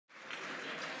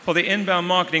For the Inbound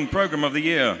Marketing Program of the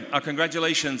Year, our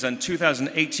congratulations and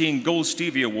 2018 Gold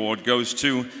Stevie Award goes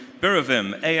to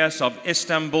Birevim, AS of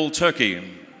Istanbul, Turkey.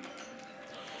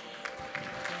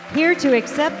 Here to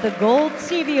accept the Gold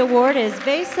Stevie Award is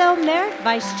Veysel Mert,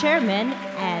 Vice Chairman,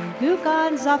 and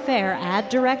Gökhan Zafer, Ad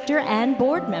Director and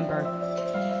Board Member.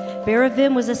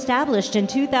 Birevim was established in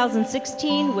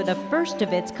 2016 with a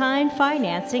first-of-its-kind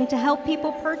financing to help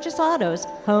people purchase autos,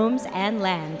 homes, and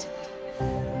land.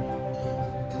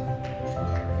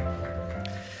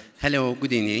 Hello,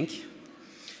 good evening.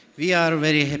 We are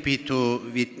very happy to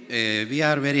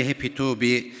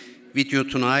be with you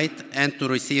tonight and to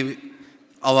receive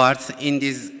awards in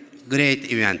this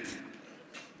great event.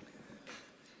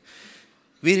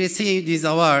 We receive these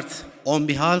awards on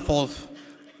behalf of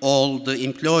all the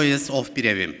employees of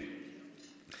Birevim.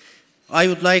 I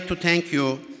would like to thank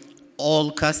you, all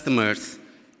customers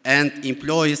and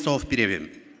employees of Birevim,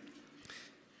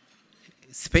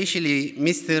 especially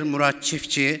Mr. Murat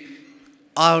Çiftçi,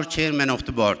 our chairman of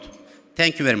the board.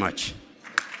 Thank you very much.